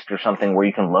Linux-based or something where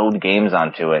you can load games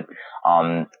onto it.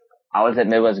 I was at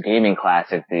Midwest Gaming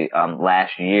Classic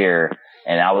last year,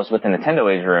 and I was with the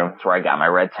Nintendo Age Room. It's where I got my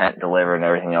red tent delivered and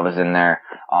everything. I was in there,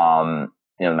 in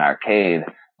the arcade.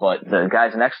 But the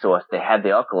guys next to us, they had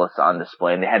the Oculus on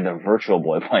display, and they had the Virtual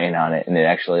Boy playing on it, and it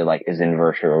actually is in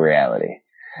virtual reality.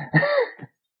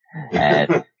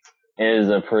 And it is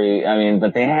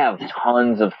but they have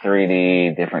tons of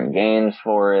 3D different games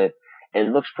for it. It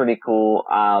looks pretty cool.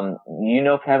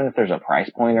 Kevin, if there's a price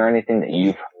point or anything that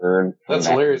you've heard? That's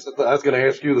hilarious. I was going to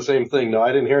ask you the same thing. No,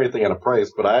 I didn't hear anything on a price,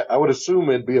 but I would assume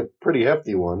it'd be a pretty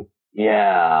hefty one.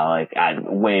 Yeah,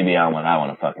 way beyond what I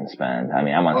want to fucking spend. I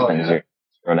mean, I want to spend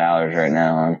 $0 right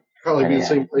now. Probably be the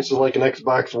same price as like an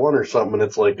Xbox One or something, and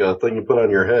it's like a thing you put on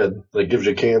your head that gives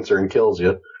you cancer and kills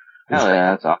you. Oh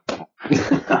yeah, that's awesome.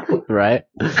 Right?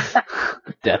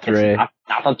 Death ray. Not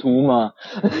a tumor.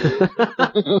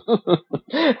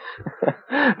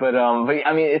 But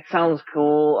I mean, it sounds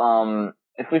cool.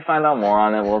 If we find out more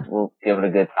on it, we'll give it a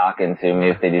good talk into. Maybe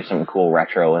if they do something cool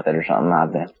retro with it or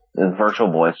something. The Virtual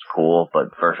Boy's cool, but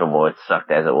Virtual Boy sucked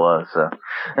as it was. So,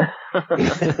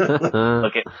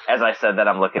 as I said that,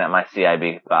 I'm looking at my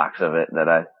CIB box of it that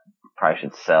I probably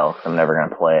should sell. I'm never going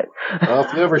to play it.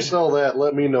 If you ever sell that,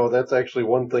 let me know. That's actually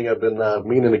one thing I've been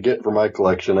meaning to get for my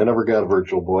collection. I never got a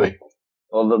Virtual Boy.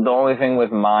 Well, the only thing with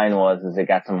mine is it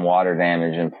got some water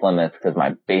damage in Plymouth because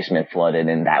my basement flooded,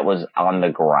 and that was on the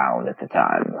ground at the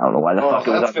time. I don't know why the fuck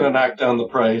it was. That's going to knock down the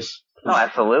price. Oh,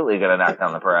 absolutely going to knock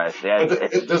down the price. Yeah.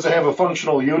 Does it have a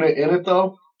functional unit in it,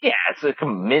 though? Yeah, it's a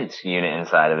mint unit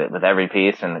inside of it with every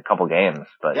piece and a couple games.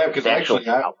 But yeah, because actually,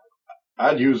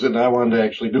 I'd use it, and I wanted to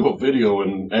actually do a video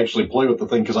and actually play with the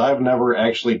thing, because I've never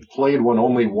actually played one,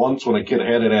 only once when a kid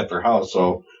had it at their house,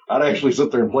 so I'd actually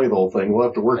sit there and play the whole thing. We'll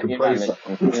have to work and price.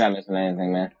 You're not missing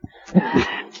anything, man.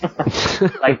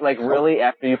 like really,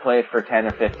 after you play it for 10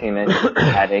 or 15 minutes, you're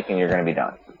headache and you're going to be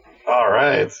done. All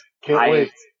right. Can't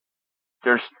wait.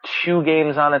 There's 2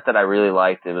 games on it that I really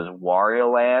liked. It was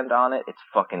Wario Land on it. It's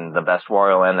fucking the best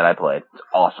Wario Land that I played. It's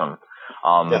awesome.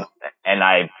 And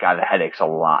I got headaches a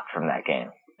lot from that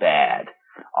game. Bad.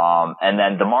 And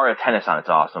then the Mario Tennis on it's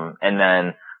awesome. And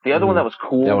then the other one that was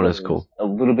cool. That one is cool. A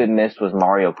little bit missed was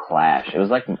Mario Clash. It was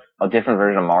like a different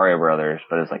version of Mario Brothers,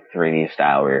 but it's like 3D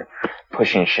style where you're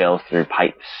pushing shells through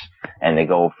pipes and they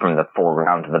go from the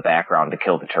foreground to the background to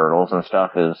kill the turtles and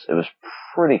stuff. It was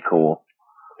pretty cool.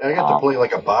 I got to play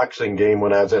like a boxing game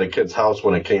when I was at a kid's house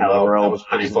when it came out. That was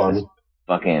pretty fun.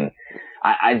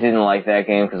 I didn't like that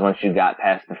game because once you got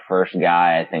past the first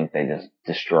guy, I think they just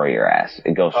destroy your ass.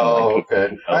 It goes from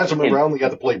okay. I just remember I only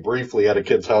got to play briefly at a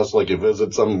kid's house, like you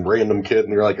visit some random kid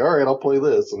and you're like, all right, I'll play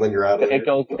this, and then you're out of it.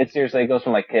 It goes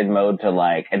from like kid mode to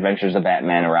like Adventures of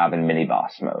Batman and Robin mini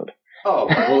boss mode. Oh,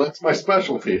 well, that's my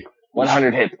specialty.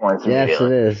 100 hit points. Yes,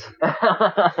 it is.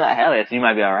 Hell yeah, so you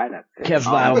might be all right.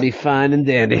 Kev will be fine and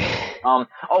dandy.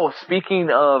 Speaking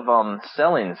of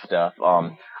selling stuff,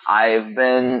 I've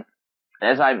been,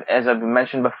 as I've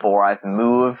mentioned before, I've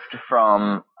moved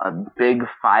from a big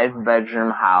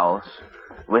 5-bedroom house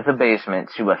with a basement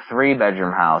to a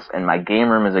 3-bedroom house, and my game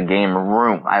room is a game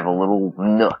room. I have a little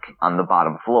nook on the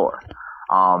bottom floor.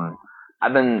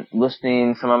 I've been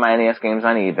listing some of my NES games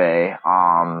on eBay.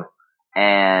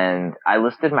 And I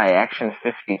listed my Action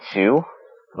 52.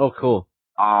 Oh, cool.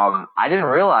 I didn't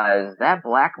realize that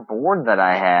black board that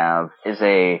I have is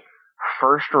a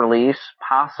first release,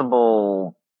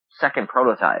 possible second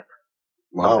prototype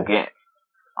of the game.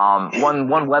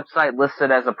 One website listed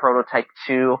as a prototype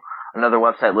 2, another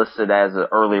website listed as an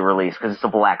early release because it's a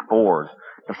black board.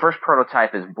 The first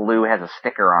prototype is blue, has a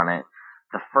sticker on it.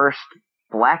 The first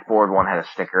blackboard one had a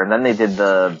sticker, and then they did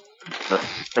the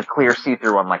clear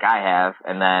see-through one like I have,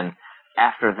 and then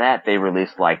after that they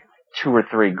released like 2 or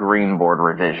 3 green board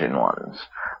revision ones.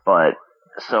 But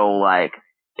so like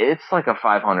it's like a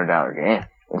 $500 game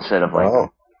instead of like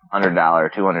 $100 or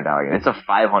 $200 game. It's a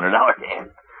 $500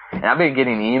 game, and I've been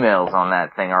getting emails on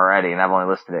that thing already, and I've only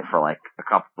listed it for like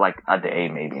a day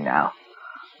maybe now.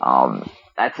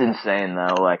 That's insane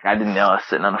though. Like I didn't know I was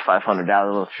sitting on a $500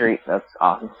 little treat. That's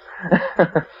awesome.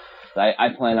 I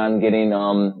plan on getting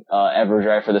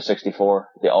EverDrive for the 64,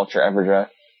 the Ultra EverDrive.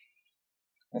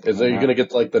 Is that you gonna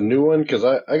get like the new one? Because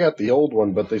I got the old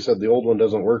one, but they said the old one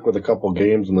doesn't work with a couple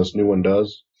games, and this new one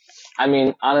does. I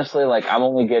mean, honestly, like I'm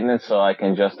only getting it so I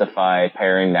can justify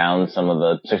paring down some of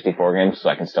the 64 games so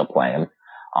I can still play them.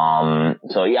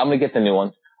 So yeah, I'm gonna get the new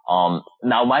one.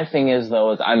 Now my thing is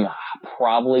though, is I'm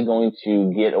probably going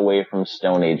to get away from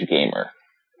Stone Age Gamer.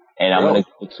 And I'm gonna,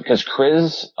 because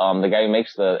Chris, the guy who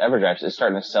makes the EverDrives, is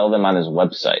starting to sell them on his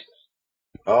website.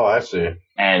 Oh, I see.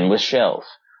 And with shells.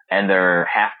 And they're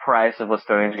half price of what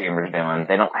Stone Age Gamer's doing.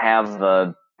 They don't have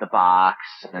the box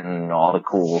and all the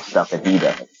cool stuff that he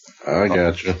does. I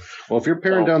gotcha. Well, if you're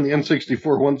paring down the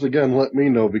N64, once again, let me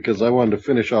know, because I wanted to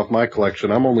finish off my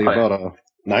collection. I'm only about a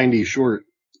 90 short.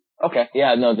 Okay,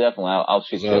 yeah, no, definitely. I'll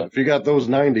shoot you. If you got those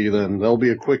 90, then there'll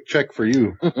be a quick check for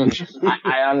you.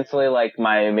 I honestly like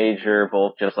my major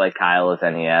bolt, just like Kyle, is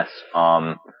NES.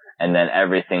 And then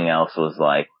everything else was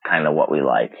like kind of what we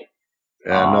like.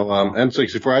 Yeah,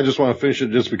 N64. I just want to finish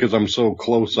it just because I'm so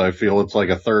close. I feel it's like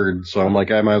a third, so I'm like,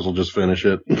 I might as well just finish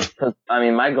it. I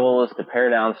mean, my goal is to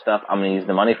pare down stuff. I'm gonna use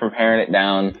the money from paring it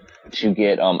down to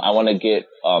get. I want to get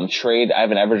trade. I have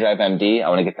an EverDrive MD. I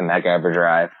want to get the Mega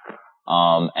EverDrive.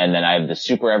 And then I have the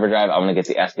Super EverDrive. I'm gonna get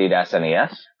the SD to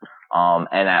SNES.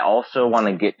 And I also want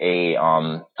to get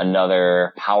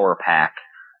another power pack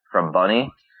from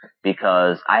Bunny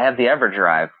because I have the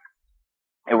EverDrive.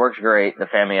 It works great, the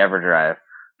Family EverDrive.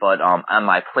 But on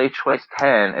my PlayChoice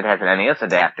 10, it has an NES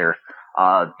adapter.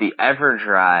 The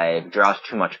EverDrive draws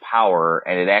too much power,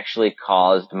 and it actually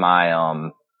caused my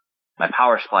my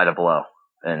power supply to blow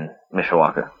in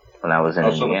Mishawaka when I was in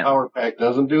Indiana. So the power pack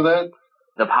doesn't do that?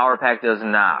 The power pack does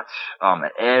not.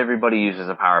 Everybody uses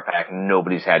a power pack.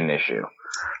 Nobody's had an issue.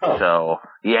 Oh. So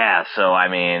yeah. So I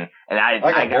mean, and I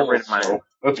got rid of my. So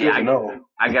that's good to know.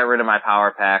 I got rid of my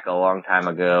power pack a long time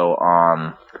ago.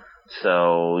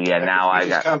 So yeah, now I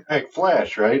got compact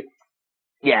flash, right?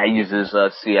 Yeah, it uses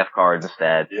CF cards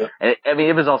instead. Yeah. And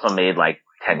it was also made like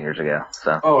 10 years ago.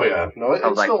 So. Oh yeah, no,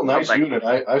 it's still a nice unit.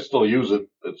 I still use it.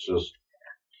 It's just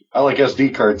I like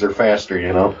SD cards. They're faster,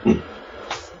 you know.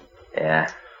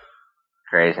 Yeah,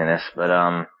 craziness, but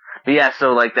yeah.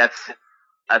 So like that's,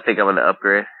 I think I'm gonna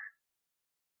upgrade.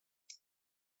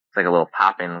 It's like a little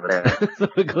pop-in, whatever.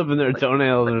 Clipping their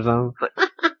toenails or something.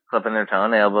 Clipping their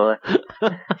toenail, boy.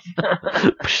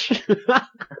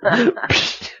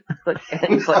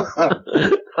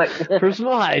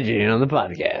 Personal hygiene on the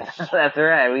podcast. That's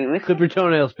right. We clip your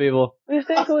toenails, people. We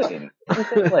stay clean. Let's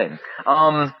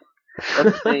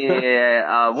see.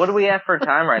 What do we have for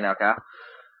time right now, Kyle?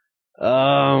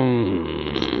 I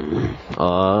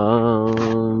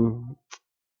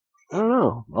don't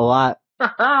know. A lot.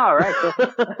 All right.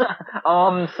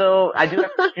 Cool. So I do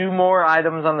have 2 more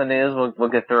items on the news. We'll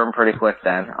get through them pretty quick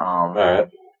then. All right.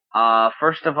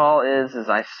 First of all is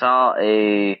I saw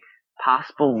a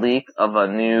possible leak of a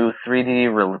new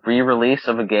 3D re-release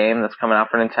of a game that's coming out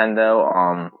for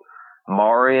Nintendo.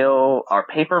 Mario, or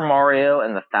Paper Mario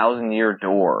and the Thousand Year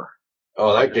Door.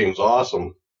 Oh, that game's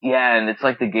awesome. Yeah, and it's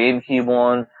like the GameCube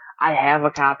one. I have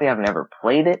a copy. I've never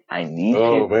played it. I need to.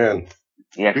 Oh, man.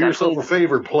 Yeah, do yourself a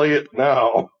favor. Play it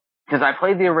now. Because I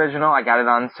played the original. I got it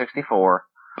on 64.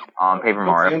 Paper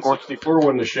Mario. Of course. 64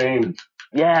 one to shame.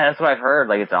 Yeah, that's what I've heard.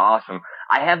 Like, it's awesome.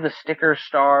 I have the Sticker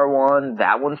Star one.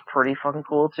 That one's pretty fucking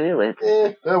cool, too.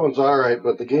 That one's alright,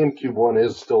 but the GameCube one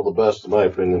is still the best, in my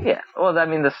opinion. Yeah, well, I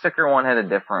mean, the sticker one had a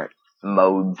different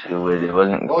mode to it. It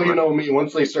wasn't... Well, you know me.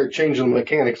 Once they start changing the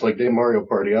mechanics like Dave Mario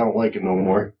Party, I don't like it no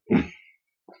more.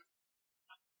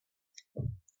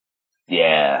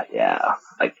 Yeah.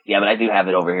 But I do have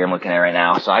it over here. I'm looking at it right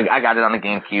now. So I got it on the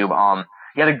GameCube.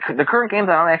 The current game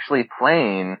that I'm actually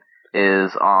playing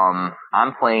is, I'm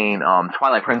playing,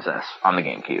 Twilight Princess on the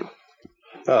GameCube.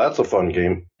 Oh, that's a fun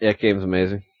game. Yeah, game's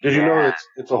amazing. Did you know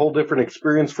it's a whole different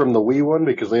experience from the Wii one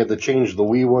because they had to change the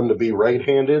Wii one to be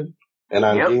right-handed, and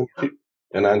on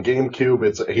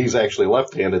GameCube he's actually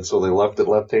left-handed, so they left it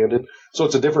left-handed. So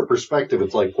it's a different perspective.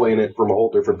 It's like playing it from a whole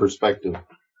different perspective.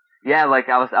 Yeah, like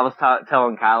I was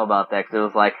telling Kyle about that because it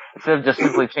was like instead of just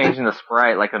simply changing the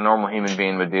sprite like a normal human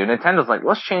being would do, Nintendo's like,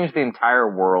 let's change the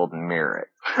entire world and mirror it.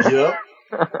 Yep.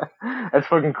 That's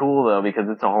fucking cool though because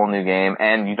it's a whole new game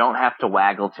and you don't have to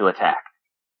waggle to attack.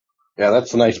 Yeah,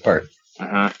 that's the nice part.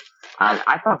 Mm-hmm.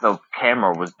 I thought the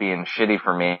camera was being shitty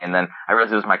for me, and then I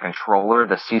realized it was my controller.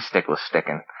 The C-stick was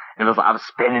sticking. And I was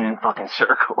spinning in fucking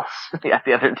circles. The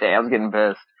other day I was getting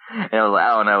pissed. And I was like,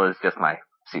 oh no, it was just my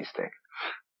C-stick.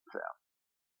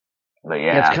 But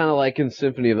yeah. It's kind of like in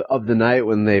Symphony of the Night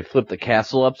when they flip the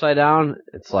castle upside down.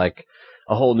 It's like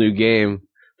a whole new game,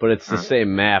 but it's the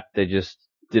same map. They just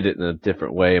did it in a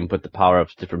different way and put the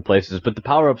power-ups different places. But the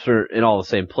power-ups are in all the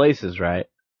same places, right?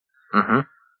 Mm-hmm.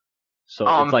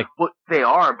 So it's like... Well, they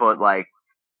are, but like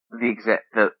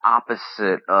the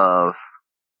opposite of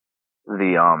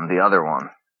the other one.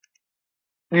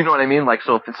 You know what I mean? Like,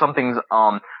 so if something's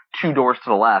 2 doors to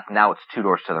the left, now it's 2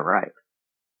 doors to the right.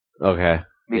 Okay.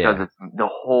 Because the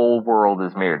whole world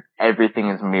is mirrored. Everything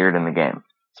is mirrored in the game.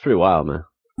 It's pretty wild, man.